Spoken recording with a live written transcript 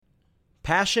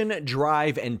Passion,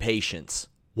 drive, and patience.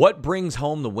 What brings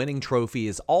home the winning trophy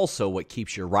is also what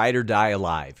keeps your ride or die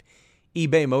alive.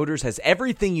 eBay Motors has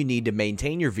everything you need to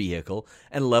maintain your vehicle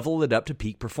and level it up to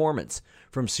peak performance.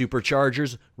 From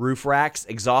superchargers, roof racks,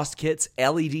 exhaust kits,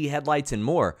 LED headlights, and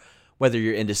more. Whether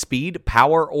you're into speed,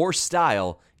 power, or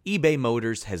style, eBay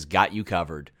Motors has got you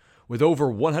covered. With over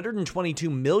 122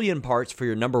 million parts for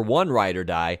your number one ride or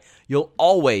die, you'll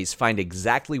always find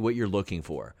exactly what you're looking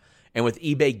for. And with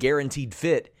eBay Guaranteed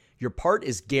Fit, your part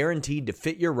is guaranteed to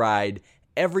fit your ride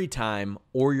every time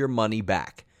or your money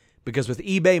back. Because with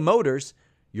eBay Motors,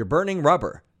 you're burning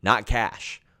rubber, not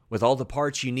cash. With all the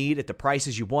parts you need at the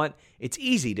prices you want, it's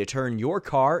easy to turn your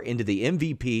car into the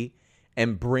MVP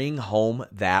and bring home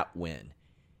that win.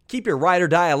 Keep your ride or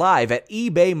die alive at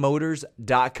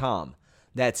ebaymotors.com.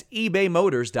 That's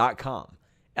ebaymotors.com.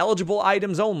 Eligible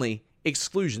items only.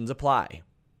 Exclusions apply.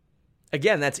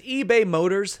 Again, that's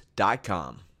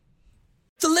ebaymotors.com.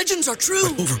 The legends are true.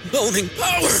 Overwhelming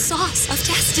power! The sauce of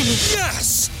destiny.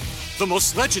 Yes! The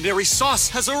most legendary sauce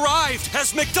has arrived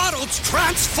as McDonald's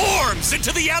transforms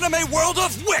into the anime world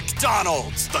of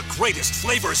WickDonald's. The greatest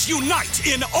flavors unite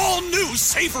in all new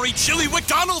savory chili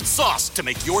McDonald's sauce to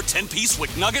make your 10-piece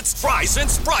Wick Nuggets, fries, and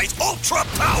Sprite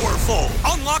ultra-powerful.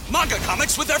 Unlock manga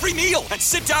comics with every meal and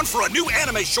sit down for a new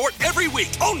anime short every week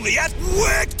only at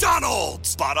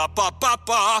WickDonald's.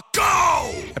 Ba-da-ba-ba-ba,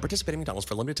 go! At participating McDonald's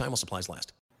for a limited time while supplies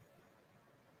last.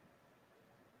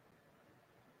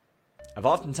 I've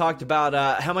often talked about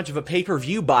how much of a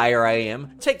pay-per-view buyer I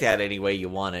am. Take that any way you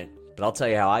want it, but I'll tell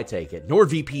you how I take it.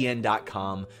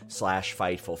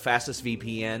 NordVPN.com/Fightful. Fastest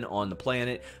VPN on the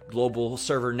planet, global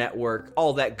server network,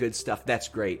 all that good stuff. That's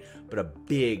great. But a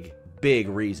big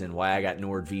reason why I got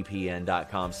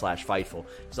NordVPN.com/Fightful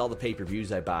is all the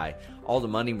pay-per-views I buy, all the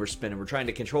money we're spending. We're trying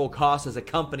to control costs as a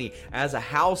company, as a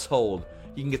household.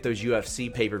 You can get those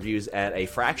UFC pay-per-views at a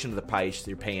fraction of the price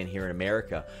you're paying here in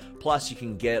America. Plus, you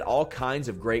can get all kinds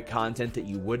of great content that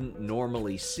you wouldn't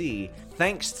normally see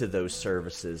thanks to those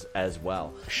services as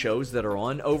well. Shows that are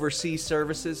on overseas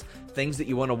services, things that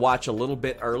you want to watch a little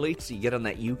bit early so you get on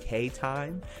that UK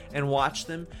time and watch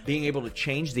them. Being able to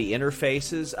change the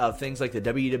interfaces of things like the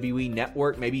WWE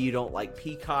Network. Maybe you don't like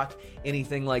Peacock,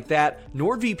 anything like that.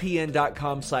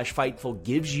 NordVPN.com/Fightful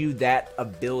gives you that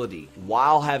ability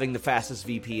while having the fastest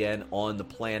VPN on the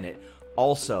planet.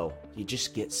 Also, you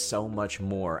just get so much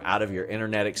more out of your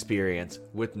internet experience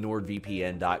with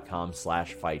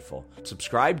NordVPN.com/Fightful.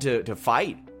 Subscribe to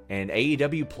Fight and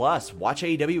AEW Plus. Watch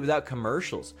AEW without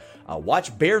commercials.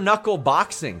 Watch bare knuckle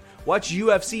boxing. Watch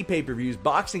UFC pay-per-views,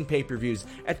 boxing pay-per-views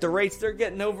at the rates they're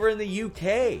getting over in the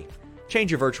UK.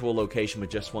 Change your virtual location with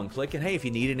just one click. And hey, if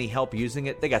you need any help using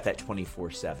it, they got that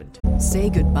 24/7. Say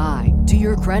goodbye to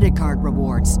your credit card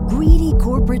rewards. Greedy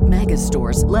corporate mega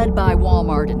stores, led by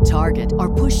Walmart and Target,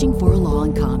 are pushing for a law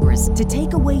in Congress to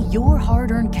take away your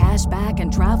hard-earned cash back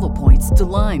and travel points to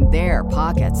line their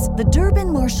pockets. The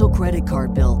Durbin-Marshall credit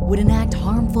card bill would enact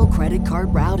harmful credit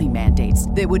card routing mandates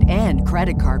that would end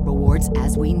credit card rewards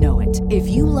as we know it. If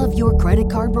you love your credit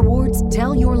card rewards,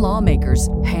 tell your lawmakers,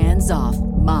 hands off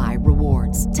my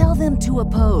rewards. Tell them to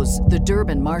oppose the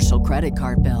Durbin-Marshall credit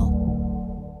card bill.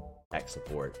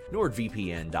 Support.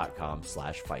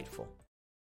 NordVPN.com/Fightful.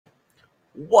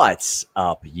 What's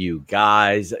up, you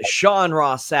guys? Sean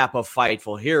Ross Sapp of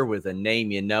Fightful here with a name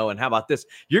you know. And how about this?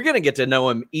 You're going to get to know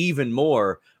him even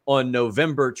more on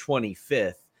November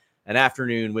 25th, an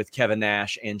afternoon with Kevin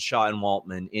Nash and Sean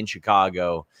Waltman in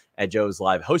Chicago at Joe's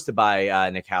Live, hosted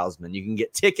by Nick Hausman. You can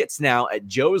get tickets now at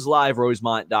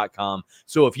joesliverosemont.com.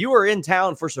 So if you are in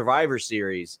town for Survivor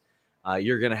Series,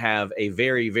 you're going to have a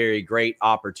very, very great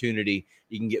opportunity.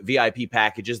 You can get VIP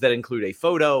packages that include a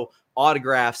photo,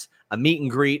 autographs, a meet and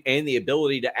greet, and the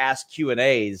ability to ask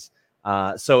Q&As.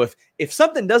 So if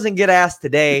something doesn't get asked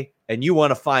today and you want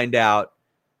to find out,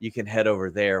 you can head over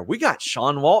there. We got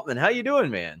Sean Waltman. How you doing,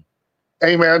 man?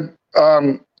 Hey, man.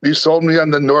 You sold me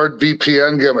on the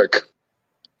NordVPN gimmick.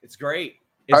 It's great.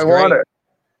 I want it.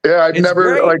 Yeah, I've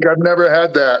never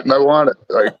had that, and I want it.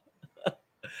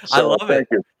 So, I love it. Thank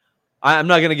you. I'm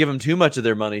not going to give them too much of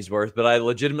their money's worth, but I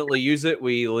legitimately use it.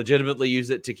 We legitimately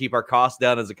use it to keep our costs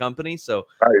down as a company. So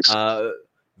nice.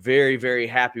 Very, very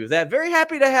happy with that. Very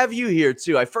happy to have you here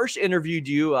too. I first interviewed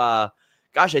you. I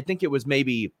think it was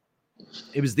the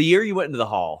year you went into the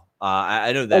hall.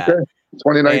 I know that. Okay.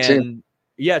 2019. And,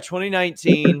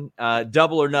 2019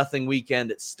 Double or Nothing weekend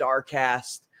at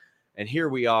StarCast. And here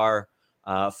we are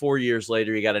 4 years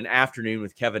later. You got an afternoon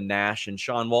with Kevin Nash and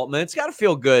Sean Waltman. It's got to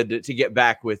feel good to get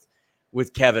back with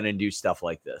Kevin and do stuff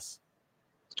like this.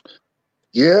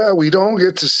 Yeah, we don't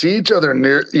get to see each other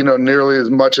nearly as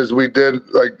much as we did,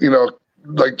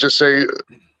 like just say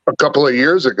a couple of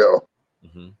years ago.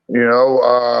 Mm-hmm.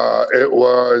 It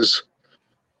was,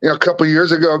 a couple of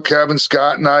years ago, Kevin,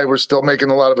 Scott, and I were still making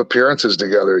a lot of appearances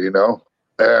together,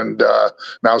 and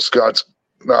now Scott's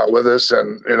not with us,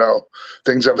 and,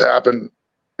 things have happened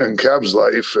in Kev's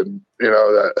life, and,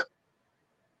 that,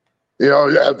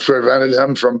 have prevented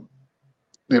him from,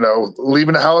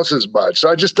 leaving the house as much. So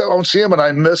I just don't see him, and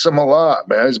I miss him a lot,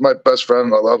 man. He's my best friend,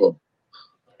 and I love him.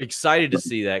 Excited to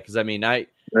see that, because I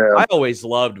always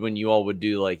loved when you all would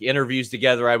do like interviews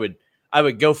together. I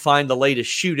would go find the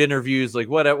latest shoot interviews, like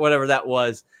whatever that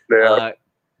was. Yeah.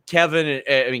 Kevin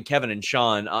and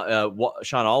Sean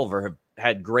Oliver have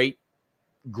had great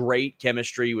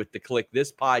chemistry with the Click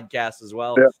This podcast as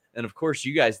well. Yeah. And of course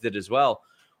you guys did as well.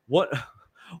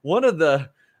 One of the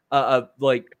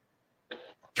like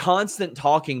constant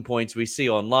talking points we see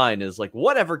online is like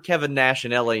whatever Kevin Nash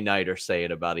and LA Knight are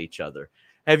saying about each other.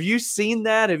 Have you seen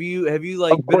that? Have you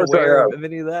like been aware of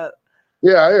any of that?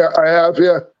 Yeah, I have.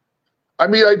 Yeah. I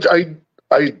mean,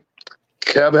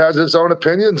 Kev has his own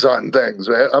opinions on things,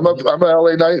 man. I'm a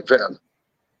LA Knight fan.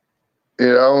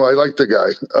 I like the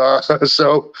guy.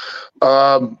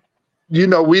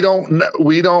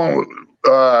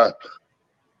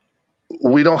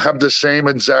 We don't have the same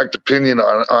exact opinion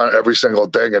on every single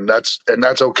thing, and that's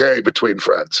okay between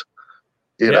friends.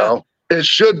 You know, it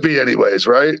should be anyways,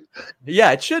 right?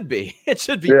 Yeah, it should be. It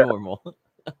should be normal.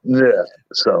 Yeah.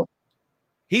 So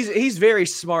he's very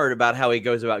smart about how he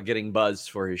goes about getting buzz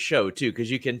for his show too,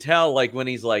 because you can tell like when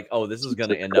he's like, oh, this is going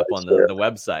to end up on the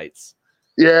websites.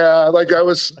 Yeah, like I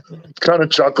was kind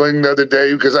of chuckling the other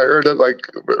day because I heard it like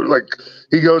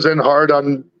he goes in hard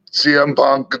on CM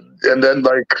Punk, and then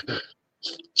like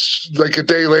a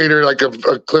day later, like a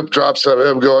clip drops of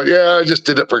him going, "Yeah, I just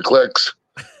did it for clicks.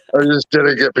 I just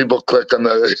didn't get people click on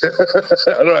the."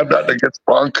 I don't have nothing against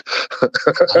Punk.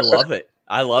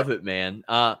 I love it, man.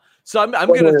 So I'm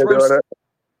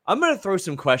gonna throw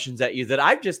some questions at you that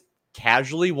I've just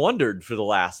casually wondered for the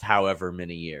last however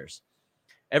many years.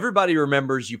 Everybody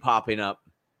remembers you popping up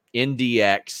in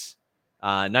DX,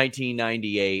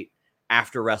 1998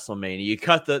 after WrestleMania. You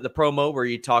cut the promo where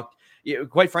you talked.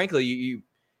 Quite frankly,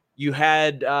 you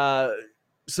had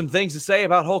some things to say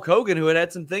about Hulk Hogan, who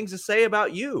had some things to say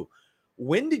about you.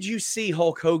 When did you see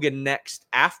Hulk Hogan next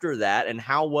after that, and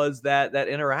how was that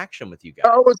interaction with you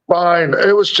guys? Oh, it was fine.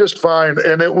 It was just fine,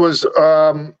 and it was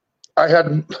I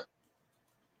had.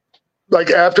 Like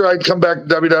after I'd come back to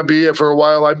WWE for a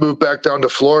while, I moved back down to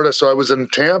Florida. So I was in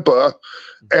Tampa,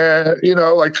 and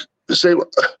I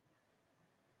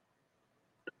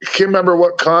can't remember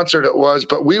what concert it was,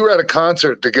 but we were at a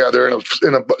concert together in a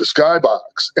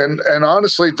skybox. And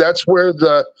honestly, that's where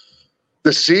the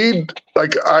seed,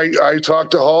 like I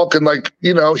talked to Hulk, and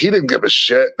he didn't give a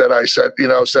shit that I said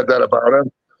that about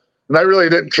him. And I really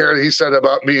didn't care that he said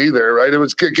about me either. Right.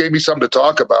 It gave me something to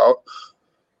talk about.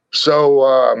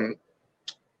 So,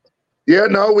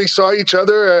 we saw each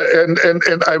other,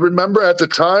 and I remember at the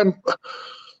time,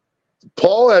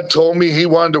 Paul had told me he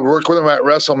wanted to work with him at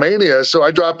WrestleMania, so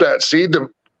I dropped that seed to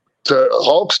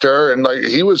Hulkster, and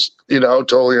he was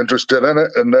totally interested in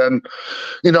it, and then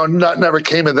never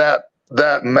came to that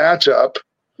matchup,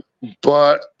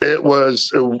 but it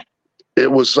was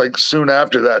like soon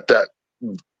after that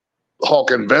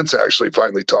Hulk and Vince actually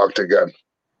finally talked again,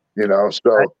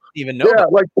 so. Even know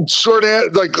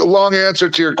long answer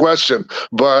to your question,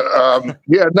 but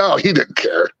no, he didn't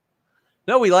care.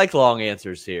 No, we like long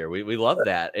answers here. We love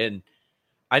that. And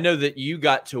I know that you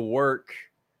got to work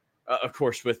of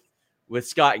course with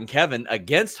Scott and Kevin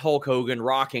against Hulk Hogan,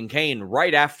 Rock, and Kane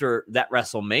right after that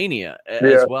WrestleMania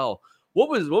as well. What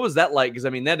was that like? Because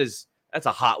that's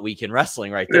a hot week in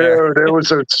wrestling right there. Yeah, there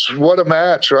was what a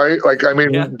match, right?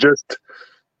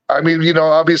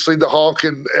 Obviously the Hulk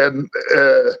and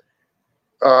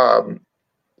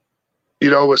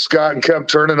with Scott and Kev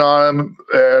turning on him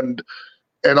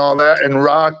and all that, and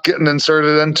Rock getting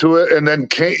inserted into it. And then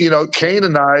Kane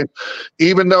and I,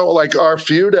 even though our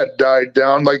feud had died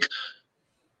down,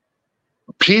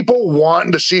 people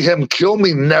wanting to see him kill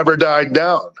me never died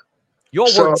down. You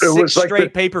all worked 6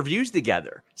 straight pay-per-views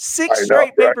together. 6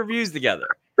 straight pay-per-views together.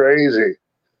 Crazy.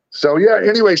 So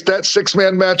anyways, that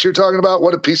 6-man match you're talking about,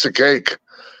 what a piece of cake.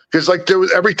 Because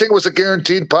everything was a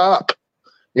guaranteed pop,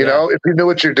 if you knew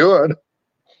what you're doing.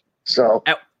 So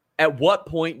at what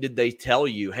point did they tell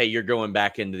you, hey, you're going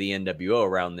back into the NWO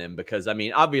around them? Because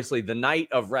obviously the night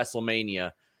of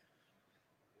WrestleMania,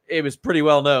 it was pretty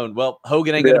well known. Well,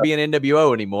 Hogan ain't going to be in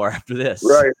NWO anymore after this.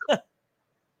 Right.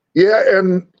 Yeah.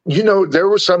 And, there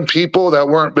were some people that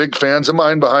weren't big fans of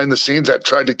mine behind the scenes that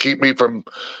tried to keep me from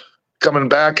coming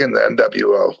back in the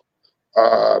NWO.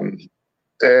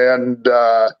 And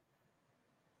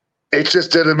it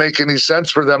just didn't make any sense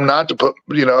for them not to put,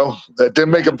 that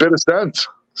didn't make a bit of sense.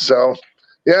 So,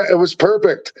 yeah, it was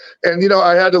perfect. And,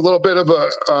 I had a little bit of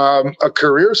a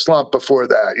career slump before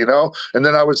that, and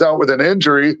then I was out with an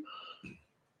injury,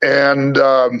 and,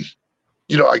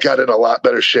 I got in a lot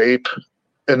better shape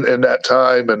in that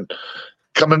time, and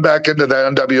coming back into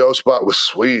that NWO spot was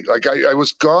sweet. Like I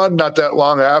was gone not that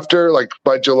long after, like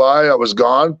by July, I was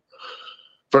gone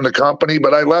from the company,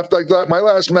 but I left my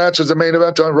last match was the main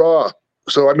event on Raw.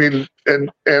 So, I mean,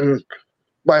 and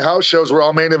my house shows were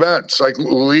all main events, like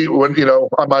when,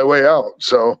 on my way out.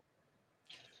 So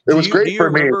it was great for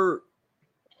me.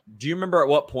 Do you remember at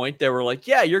what point they were like,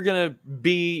 yeah, you're going to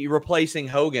be replacing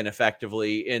Hogan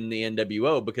effectively in the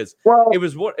NWO? Because it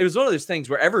was one of those things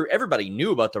where everybody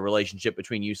knew about the relationship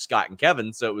between you, Scott, and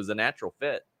Kevin. So it was a natural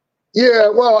fit. Yeah.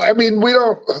 Well, I mean,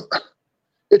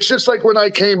 it's just like when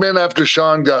I came in after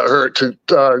Sean got hurt to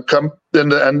come in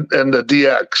the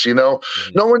DX,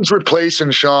 mm-hmm. No one's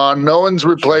replacing Sean. No one's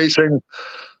replacing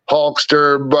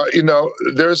Hulkster, but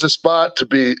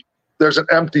there's an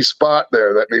empty spot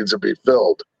there that needs to be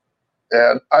filled.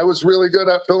 And I was really good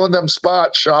at filling them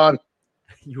spots, Sean.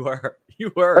 You were.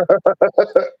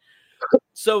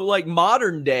 So like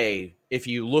modern day, if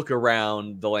you look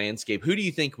around the landscape, who do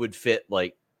you think would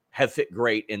have fit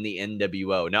great in the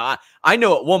NWO? Now, I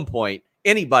know at one point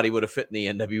anybody would have fit in the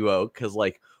NWO because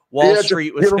like Wall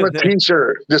Street was. Give them a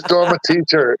T-shirt. Just throw them a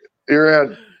T-shirt. You're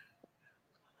in.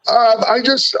 I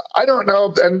don't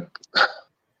know. And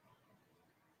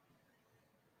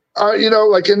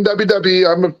like in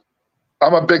WWE,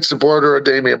 I'm a big supporter of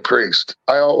Damian Priest.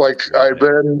 I've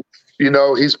been,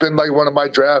 he's been like one of my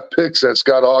draft picks, that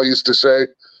Scott Hall used to say.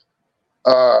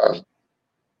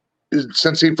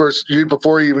 Since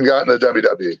before he even got into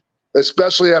WWE,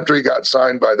 especially after he got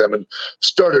signed by them and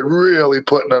started really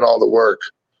putting in all the work.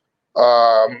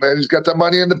 And he's got the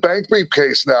Money in the Bank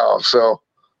briefcase now. So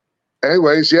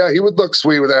anyways, yeah, he would look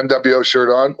sweet with an NWO shirt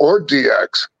on or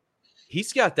DX.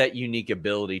 He's got that unique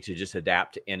ability to just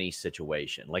adapt to any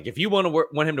situation. Like if you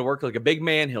want him to work like a big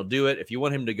man, he'll do it. If you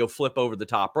want him to go flip over the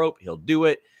top rope, he'll do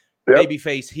it. Yep.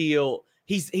 Babyface, heel.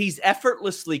 He's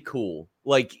effortlessly cool.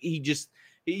 Like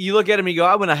you look at him and you go,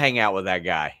 I want to hang out with that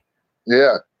guy.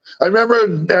 Yeah. I remember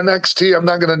in NXT, I'm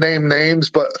not going to name names,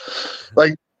 but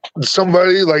like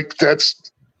somebody like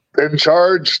that's in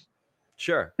charge.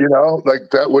 Sure. Like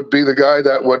that would be the guy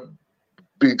that would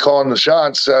be calling the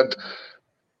shots, said,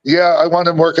 yeah, I want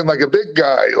him working like a big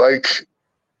guy. Like,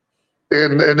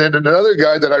 and then another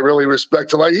guy that I really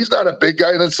respect, like he's not a big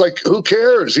guy, and it's like, who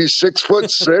cares? He's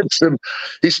 6'6", and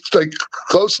he's like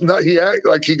close enough. He act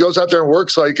like he goes out there and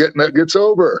works like it, and it gets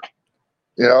over.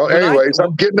 Anyways,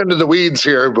 I'm getting into the weeds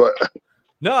here, but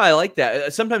no, I like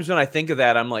that. Sometimes when I think of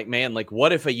that, I'm like, man, like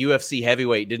what if a UFC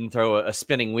heavyweight didn't throw a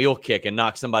spinning wheel kick and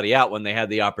knock somebody out when they had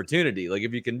the opportunity? Like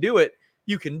if you can do it,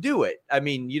 you can do it. I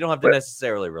mean, you don't have to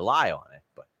necessarily rely on it,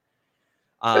 but.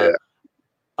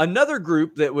 Another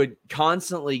group that would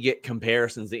constantly get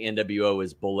comparisons to NWO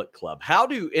is Bullet Club. How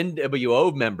do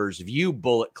NWO members view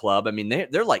Bullet Club? I mean,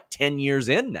 they're like 10 years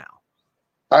in now.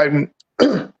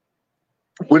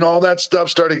 When all that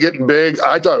stuff started getting big,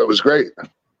 I thought it was great.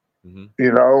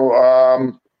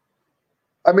 Mm-hmm.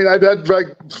 I mean, I've had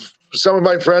some of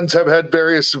my friends have had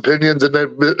various opinions, and their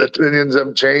opinions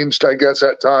have changed, I guess,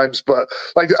 at times. But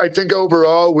like, I think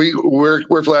overall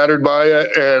we're flattered by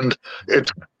it, and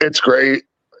it's great.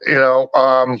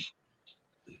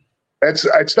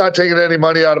 It's not taking any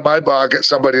money out of my pocket.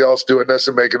 Somebody else doing this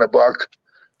and making a buck.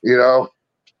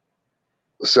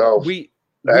 So we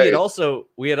had also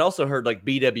heard like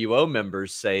BWO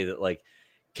members say that like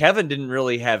Kevin didn't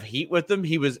really have heat with them.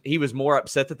 He was more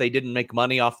upset that they didn't make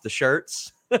money off the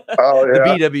shirts. Oh,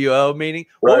 yeah. The BWO meaning.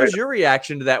 Right. What was your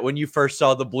reaction to that when you first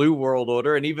saw the Blue World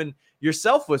Order and even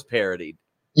yourself was parodied?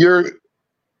 You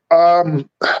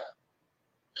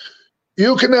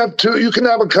can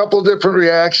have a couple different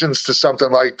reactions to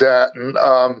something like that.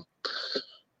 And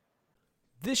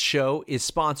this show is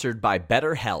sponsored by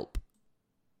BetterHelp.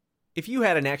 If you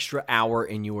had an extra hour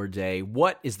in your day,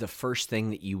 what is the first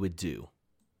thing that you would do?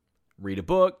 Read a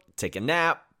book, take a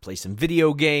nap, play some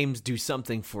video games, do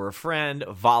something for a friend,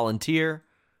 volunteer.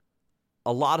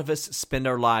 A lot of us spend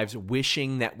our lives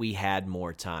wishing that we had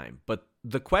more time. But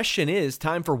the question is,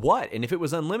 time for what? And if it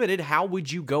was unlimited, how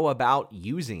would you go about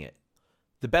using it?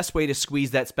 The best way to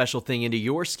squeeze that special thing into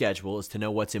your schedule is to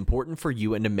know what's important for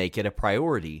you and to make it a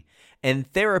priority.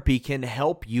 And therapy can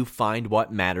help you find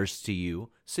what matters to you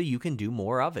so you can do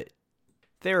more of it.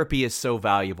 Therapy is so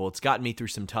valuable. It's gotten me through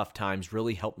some tough times,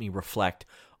 really helped me reflect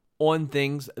on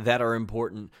things that are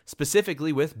important,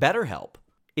 specifically with BetterHelp.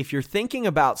 If you're thinking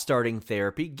about starting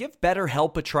therapy, give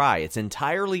BetterHelp a try. It's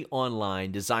entirely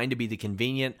online, designed to be the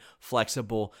convenient,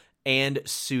 flexible, and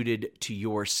suited to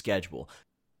your schedule.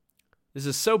 This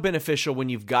is so beneficial when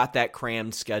you've got that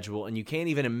crammed schedule and you can't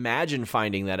even imagine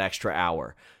finding that extra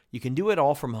hour. You can do it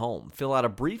all from home. Fill out a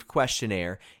brief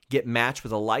questionnaire, get matched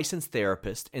with a licensed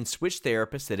therapist, and switch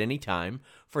therapists at any time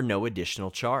for no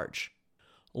additional charge.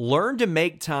 Learn to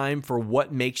make time for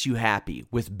what makes you happy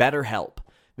with BetterHelp.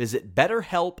 Visit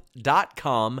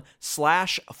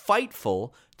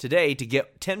betterhelp.com/Fightful today to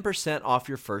get 10% off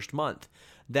your first month.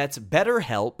 That's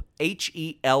BetterHelp,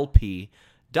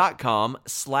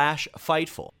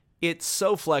 HELP.com/Fightful. It's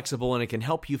so flexible and it can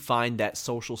help you find that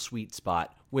social sweet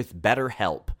spot with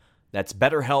BetterHelp. That's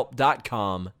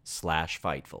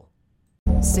betterhelp.com/Fightful.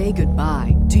 Say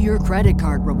goodbye to your credit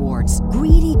card rewards.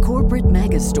 Greedy corporate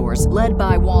mega stores, led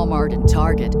by Walmart and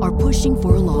Target, are pushing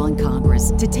for a law in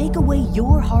Congress to take away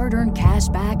your hard-earned cash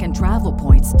back and travel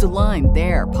points to line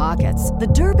their pockets. The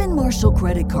Durbin-Marshall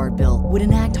credit card bill would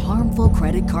enact harmful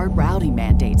credit card routing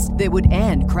mandates that would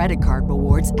end credit card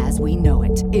rewards as we know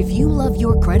it. If you love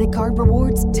your credit card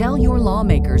rewards, tell your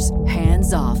lawmakers,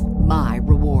 hands off my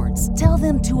rewards. Tell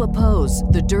them to oppose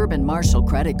the Durbin-Marshall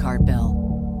credit card bill.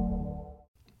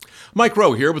 Mike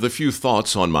Rowe here with a few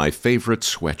thoughts on my favorite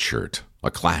sweatshirt, a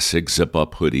classic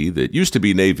zip-up hoodie that used to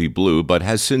be navy blue but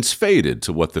has since faded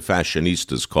to what the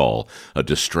fashionistas call a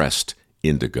distressed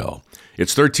indigo.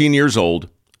 It's 13 years old,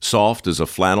 soft as a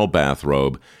flannel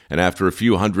bathrobe, and after a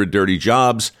few hundred dirty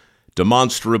jobs,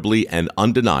 demonstrably and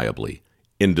undeniably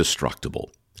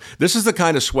indestructible. This is the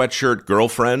kind of sweatshirt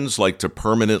girlfriends like to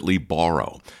permanently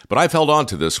borrow, but I've held on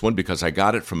to this one because I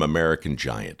got it from American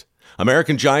Giant.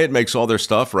 American Giant makes all their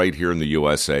stuff right here in the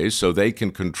USA so they can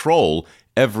control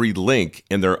every link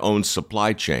in their own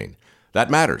supply chain. That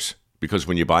matters because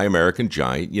when you buy American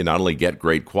Giant, you not only get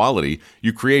great quality,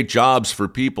 you create jobs for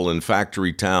people in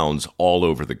factory towns all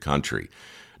over the country.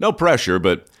 No pressure,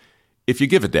 but if you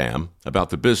give a damn about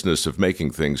the business of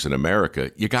making things in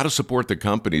America, you got to support the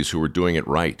companies who are doing it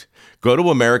right. Go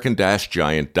to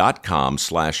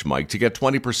american-giant.com/Mike to get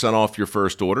 20% off your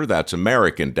first order. That's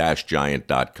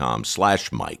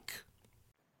american-giant.com/Mike.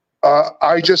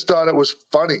 I just thought it was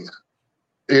funny,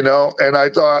 and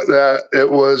I thought that it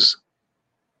was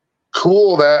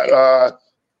cool that,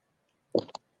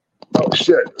 oh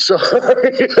shit.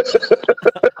 Sorry.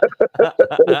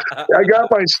 I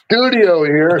got my studio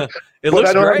here, but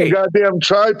I don't have a goddamn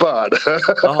tripod.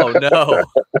 Oh no.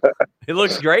 It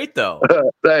looks great though.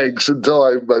 Thanks.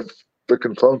 Until my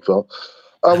freaking phone fell.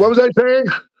 What was I saying?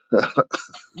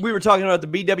 We were talking about the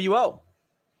BWO.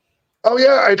 Oh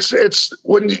yeah. It's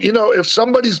when, if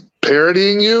somebody's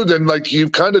parodying you, then like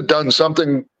you've kind of done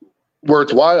something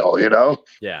worthwhile,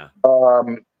 Yeah.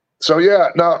 So yeah,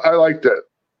 no, I liked it.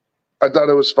 I thought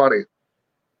it was funny.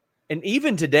 And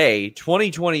even today,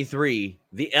 2023,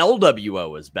 the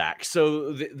LWO is back.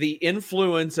 So the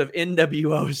influence of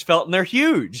NWO is felt, and they're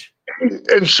huge.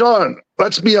 And Sean,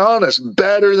 let's be honest,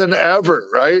 better than ever,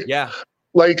 right? Yeah.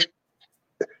 Like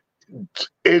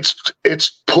it's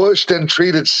pushed and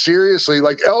treated seriously.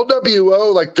 Like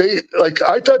LWO, I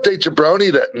thought they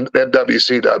jabronied it in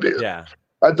WCW. Yeah.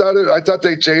 I thought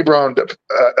they jabroned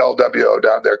LWO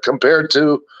down there compared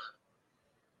to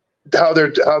how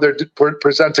they're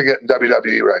presenting it in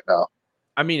WWE right now.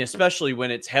 I mean, especially when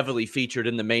it's heavily featured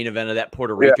in the main event of that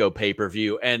Puerto Rico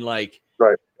pay-per-view. And right.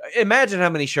 Imagine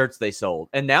how many shirts they sold.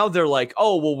 And now they're like,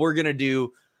 oh, well, we're going to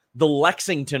do the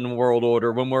Lexington World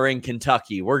Order when we're in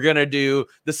Kentucky. We're going to do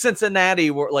the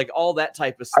Cincinnati, like all that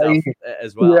type of stuff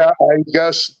as well. Yeah, I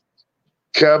guess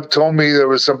Kev told me there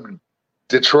was some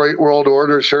Detroit World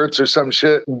Order shirts or some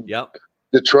shit. Yep.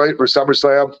 Detroit for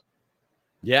SummerSlam.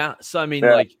 Yeah. So, I mean,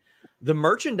 the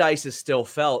merchandise is still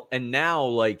felt, and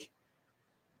now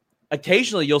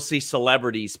occasionally you'll see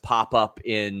celebrities pop up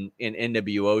in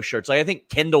NWO shirts. Like I think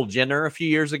Kendall Jenner a few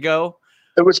years ago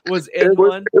it was one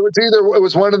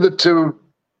of the two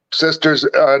sisters,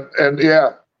 and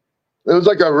it was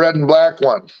like a red and black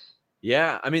one.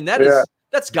 Yeah, I mean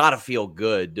that's got to feel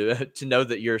good to know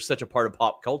that you're such a part of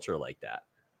pop culture like that.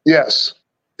 Yes,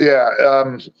 yeah.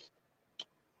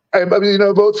 I mean,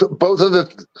 both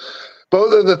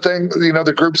of the things,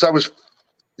 the groups I was,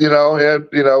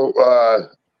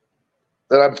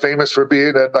 that I'm famous for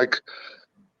being at,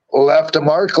 left a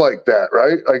mark like that,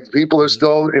 right? Like people are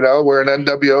still, wearing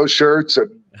NWO shirts, and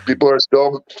people are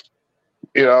still,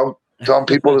 telling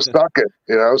people to suck it,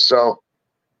 so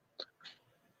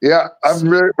yeah, I'm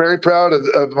very, very proud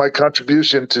of my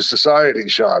contribution to society,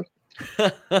 Sean.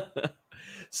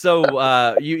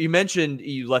 So you mentioned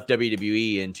you left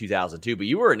WWE in 2002, but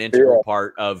you were an integral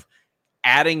part of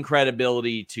adding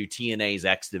credibility to TNA's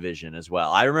X division as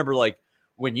well. I remember like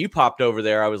when you popped over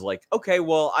there, I was like, okay,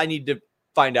 well, I need to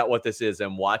find out what this is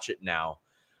and watch it now.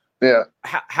 Yeah.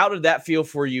 How did that feel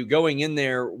for you going in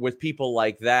there with people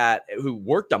like that who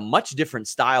worked a much different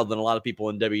style than a lot of people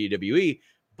in WWE?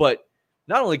 But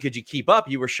not only could you keep up,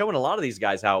 you were showing a lot of these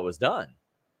guys how it was done.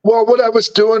 Well, what I was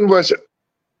doing was,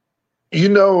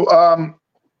 the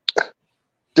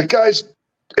guys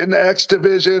in the X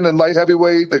division and light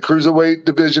heavyweight, the cruiserweight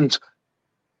divisions,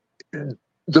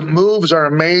 the moves are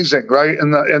amazing, right?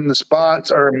 And the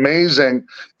spots are amazing.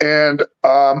 And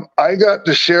I got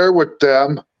to share with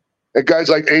them, and guys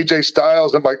like AJ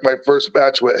Styles, and like my first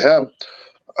match with him,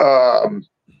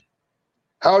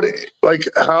 how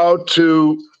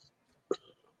to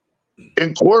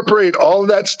incorporate all of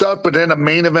that stuff, but in a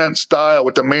main event style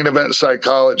with the main event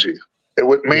psychology and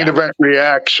with main event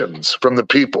reactions from the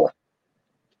people.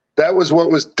 That was what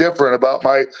was different about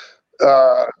my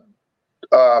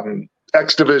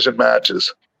X division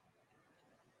matches.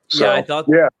 So, I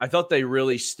thought they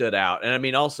really stood out. And I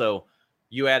mean, also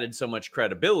you added so much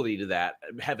credibility to that,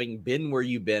 having been where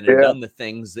you've been and done the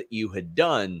things that you had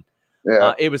done.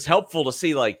 Yeah. It was helpful to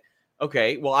see like,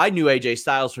 okay, well, I knew AJ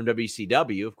Styles from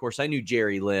WCW. Of course, I knew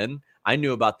Jerry Lynn. I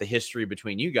knew about the history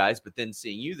between you guys, but then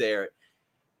seeing you there,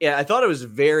 I thought it was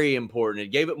very important. It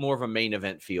gave it more of a main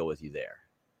event feel with you there.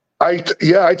 I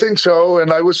think so.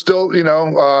 And I was still,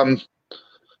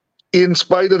 in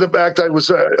spite of the fact I was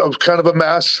kind of a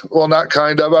mess. Well, not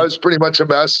kind of. I was pretty much a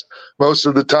mess most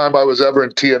of the time I was ever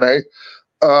in TNA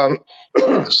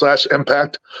 /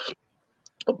 Impact.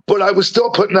 But I was still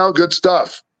putting out good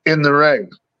stuff in the ring.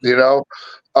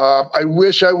 I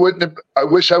wish I would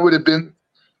have been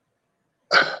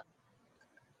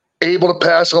able to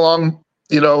pass along,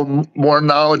 more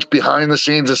knowledge behind the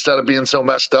scenes instead of being so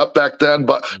messed up back then.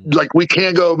 But like, we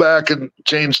can't go back and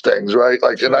change things, right?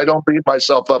 Like, and I don't beat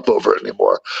myself up over it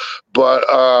anymore. But,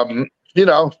 I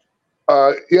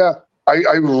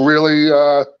really,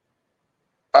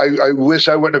 I wish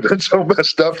I wouldn't have been so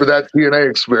messed up for that TNA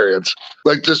experience.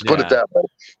 Like, just put it that way.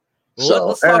 Well,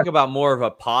 let's talk about more of a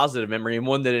positive memory and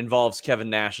one that involves Kevin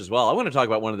Nash as well. I want to talk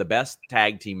about one of the best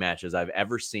tag team matches I've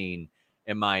ever seen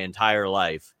in my entire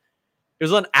life. It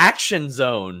was on Action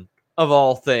Zone, of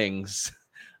all things.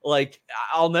 Like,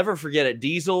 I'll never forget it.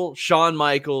 Diesel, Shawn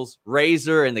Michaels,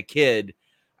 Razor, and the Kid.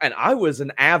 And I was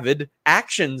an avid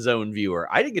Action Zone viewer.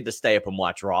 I didn't get to stay up and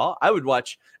watch Raw. I would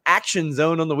watch Action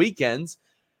Zone on the weekends.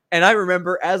 And I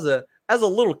remember as a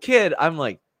little kid, I'm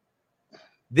like,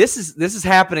 this is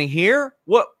happening here?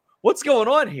 What's going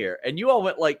on here? And you all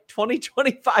went like 20,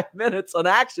 25 minutes on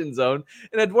Action Zone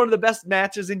and had one of the best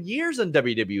matches in years on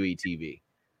WWE TV.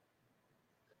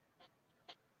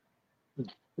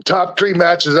 Top 3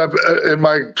 matches in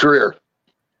my career.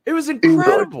 It was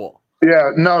incredible.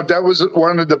 Yeah, no, that was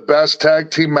one of the best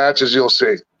tag team matches you'll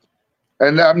see.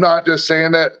 And I'm not just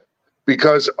saying that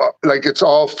because like it's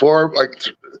all for like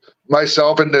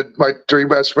myself and my 3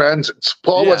 best friends.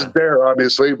 Paul wasn't there,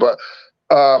 obviously, but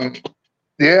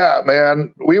yeah,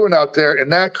 man, we went out there in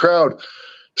that crowd.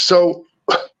 So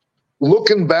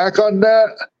looking back on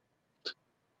that,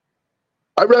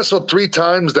 I wrestled 3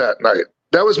 times that night.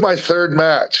 That was my 3rd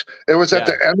match. It was at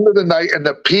the end of the night, and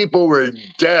the people were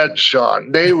dead,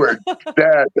 Sean. They were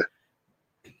dead.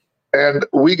 And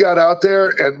we got out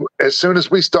there, and as soon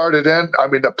as we started in, I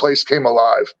mean, the place came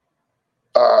alive.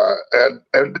 And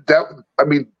that, I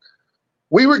mean,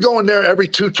 we were going there every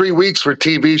 2-3 weeks for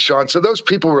TV, Sean. So those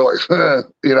people were like,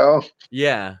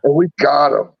 Yeah. And we got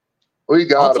them.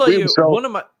 I'll tell you, one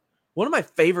of my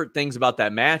favorite things about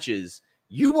that match is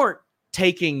you weren't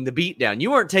taking the beat down.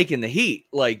 You weren't taking the heat.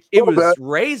 Like, it was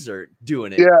Razor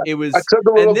doing it. Yeah, it was, I took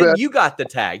a little and then bit. You got the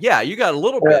tag. Yeah, you got a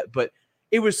little bit, but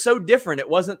it was so different. It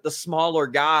wasn't the smaller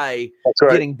guy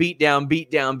getting beat down.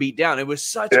 It was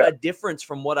such a difference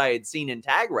from what I had seen in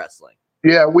tag wrestling.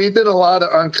 Yeah, we did a lot of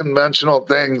unconventional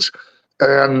things.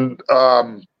 And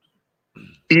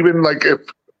even like if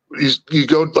you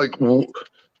go like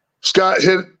Scott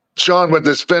hit Sean with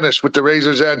this finish with the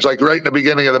Razor's Edge, like right in the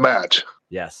beginning of the match.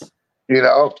 Yes.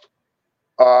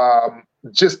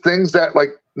 Just things that like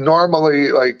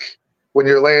normally, like when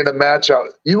you're laying a match out,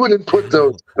 you wouldn't put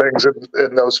those things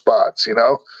in those spots,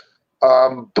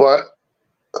 but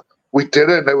we did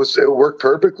it and it worked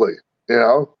perfectly,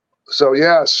 So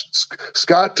yes,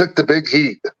 Scott took the big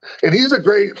heat, and he's a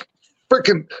great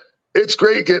it's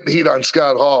great getting heat on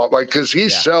Scott Hall, like, cause he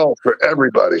sells for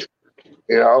everybody,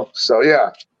 so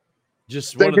yeah.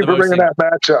 Just thank you for bringing that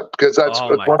match up, because that's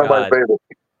one of my favorites.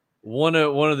 One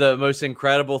of the most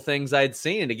incredible things I'd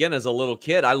seen. And again, as a little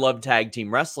kid, I loved tag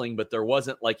team wrestling, but there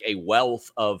wasn't like a wealth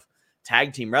of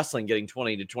tag team wrestling getting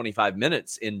 20 to 25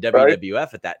 minutes in Right.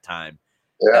 WWF at that time.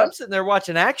 And Yeah. I'm sitting there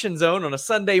watching Action Zone on a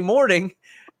Sunday morning,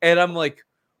 and I'm like,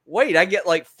 wait, I get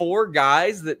like 4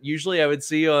 guys that usually I would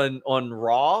see on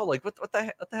Raw. Like, what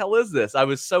the hell is this? I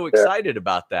was so excited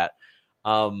about that.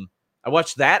 I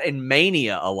watched that and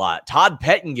Mania a lot. Todd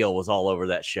Pettengill was all over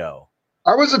that show.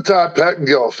 I was a Todd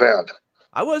Pettengill fan.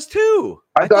 I was too.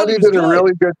 I thought he was did good. a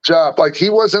really good job. Like, he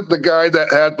wasn't the guy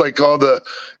that had like all the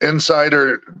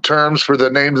insider terms for the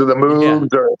names of the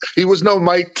moves, or he was no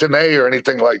Mike Tenay or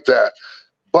anything like that.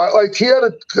 But like, he had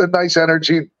a nice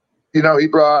energy, you know, he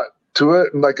brought to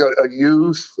it, and like a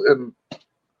youth, and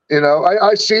you know,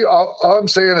 I see. All I'm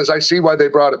saying is, I see why they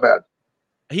brought him in.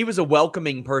 He was a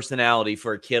welcoming personality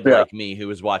for a kid like me who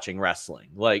was watching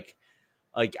wrestling. Like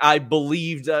I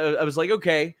believed. I was like,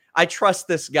 okay, I trust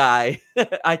this guy.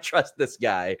 I trust this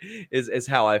guy. Is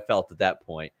how I felt at that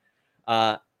point.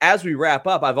 As we wrap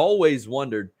up, I've always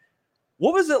wondered,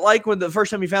 what was it like when the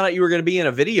first time you found out you were going to be in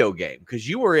a video game? Because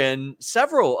you were in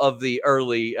several of the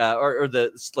early or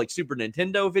the like Super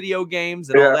Nintendo video games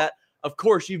and all that. Of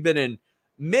course, you've been in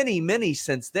many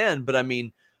since then. But I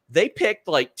mean, they picked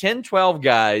like 10, 12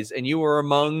 guys, and you were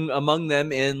among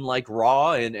them in like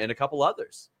Raw and a couple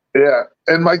others. Yeah.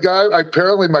 And my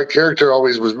character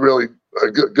always was really a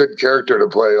good character to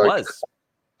play. Like,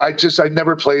 I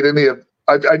never played any of.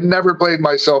 I never played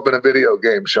myself in a video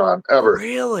game, Sean, ever.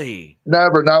 Really?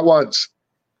 Never, not once.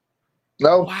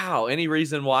 No. Wow. Any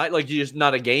reason why? Like, you just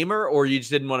not a gamer, or you just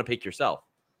didn't want to pick yourself?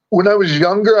 When I was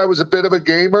younger, I was a bit of a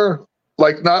gamer,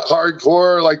 like not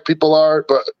hardcore like people are,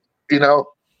 but you know,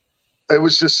 it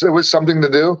was something to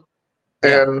do,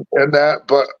 and that.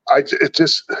 But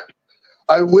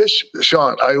I wish,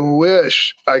 Sean, I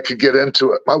could get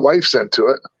into it. My wife's into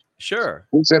it. Sure,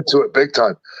 she's into it big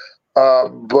time.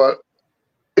 But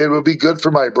it would be good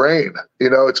for my brain. You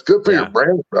know, it's good for your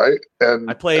brain, right? And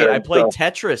I play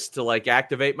Tetris to like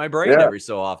activate my brain every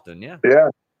so often. Yeah. Yeah.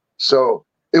 So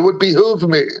it would behoove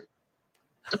me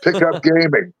to pick up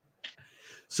gaming.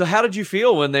 So how did you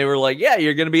feel when they were like, yeah,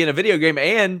 you're going to be in a video game,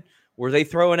 and were they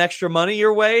throwing extra money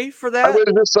your way for that? I was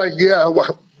just like, yeah,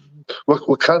 what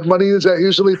kind of money does that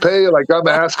usually pay? Like, I'm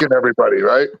asking everybody,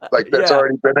 right? Like, that's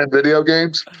already been in video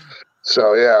games.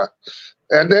 So, yeah.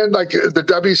 And then, like, the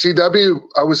WCW,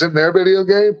 I was in their video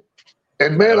game.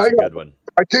 And, man, I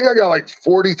think I got like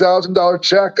 $40,000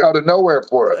 check out of nowhere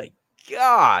for it.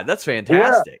 God, that's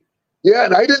fantastic. Yeah,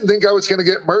 and I didn't think I was going to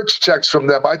get merch checks from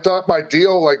them. I thought my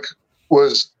deal, like,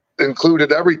 was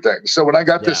included everything. So when I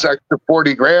got this extra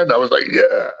 40 grand, I was like,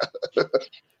 yeah.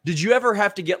 Did you ever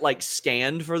have to get like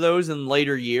scanned for those in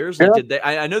later years? Like, did they?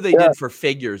 I know they did for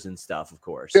figures and stuff, of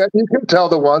course. Yeah, you can tell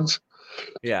the ones.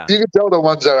 Yeah, you can tell the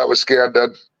ones that I was scanned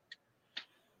in.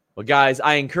 Well, guys,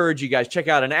 I encourage you guys, check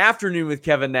out An Afternoon with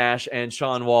Kevin Nash and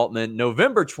Sean Waltman,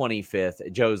 November 25th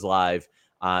at Joe's Live.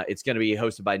 It's going to be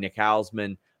hosted by Nick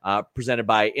Hausman, presented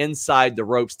by Inside the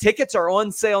Ropes. Tickets are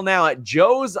on sale now at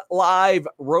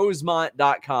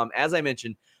joesliverosemont.com. As I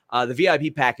mentioned, the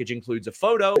VIP package includes a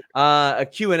photo, a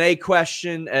Q&A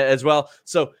question as well.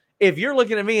 So if you're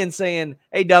looking at me and saying,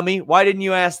 hey, dummy, why didn't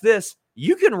you ask this?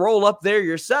 You can roll up there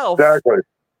yourself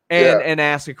and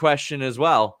ask a question as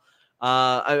well.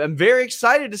 I'm very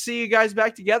excited to see you guys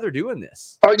back together doing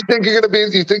this. Oh, you think you're going to be?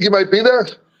 You think you might be there?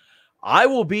 I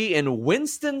will be in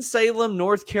Winston-Salem,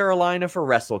 North Carolina for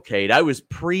WrestleCade. I was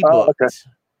pre-booked. Okay.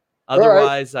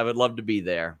 Otherwise, I would love to be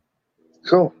there.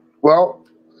 Cool. Well,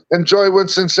 enjoy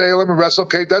Winston-Salem and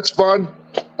WrestleCade. That's fun.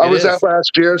 I was at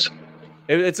last year's.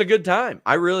 It's a good time.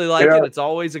 I really like it. It's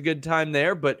always a good time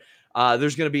there. But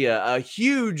there's going to be a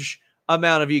huge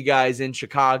amount of you guys in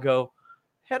Chicago.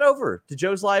 Head over to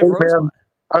Joe's Live Rosemont.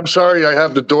 I'm sorry, I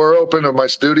have the door open of my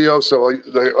studio, so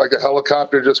like a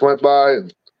helicopter just went by,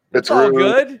 and it's all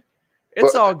good.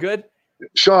 It's all good.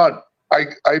 Sean, I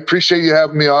appreciate you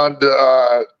having me on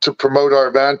to promote our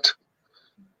event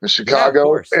in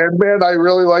Chicago. And man, I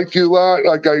really like you a lot.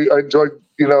 Like I enjoyed,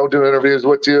 doing interviews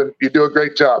with you, and you do a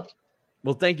great job.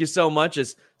 Well, thank you so much.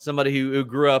 As somebody who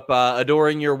grew up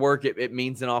adoring your work, it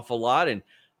means an awful lot. And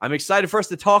I'm excited for us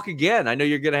to talk again. I know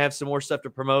you're going to have some more stuff to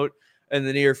promote in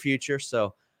the near future.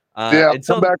 So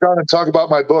come back on and talk about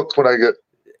my book when I get.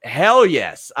 Hell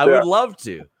yes. I would love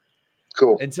to.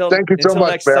 Cool. Thank you so much,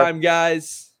 next time,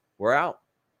 guys, we're out.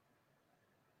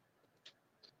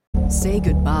 Say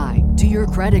goodbye to your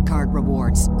credit card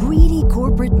rewards. Greedy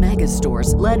corporate mega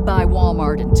stores, led by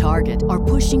Walmart and Target, are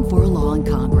pushing for a law in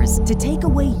Congress to take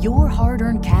away your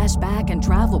hard-earned cash back and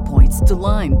travel points to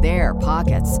line their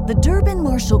pockets. The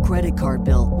Durbin-Marshall credit card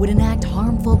bill would enact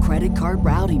harmful credit card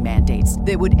routing mandates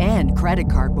that would end credit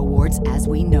card rewards as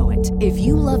we know it. If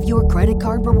you love your credit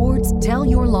card rewards, tell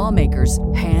your lawmakers,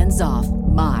 hands off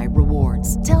my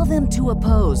rewards. Tell them to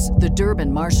oppose the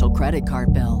Durbin-Marshall credit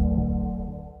card bill.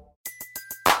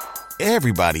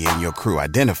 Everybody in your crew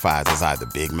identifies as either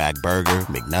Big Mac Burger,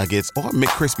 McNuggets, or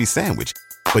McCrispy Sandwich.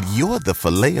 But you're the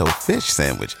Filet-O-Fish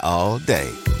Sandwich all day.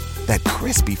 That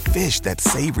crispy fish, that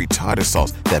savory tartar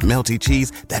sauce, that melty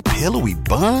cheese, that pillowy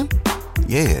bun.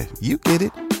 Yeah, you get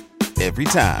it. Every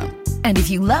time. And if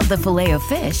you love the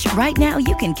Filet-O-Fish, right now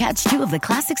you can catch two of the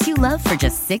classics you love for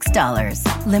just $6.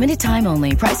 Limited time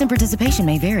only. Price and participation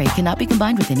may vary. Cannot be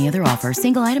combined with any other offer.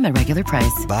 Single item at regular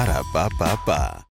price. Ba-da-ba-ba-ba.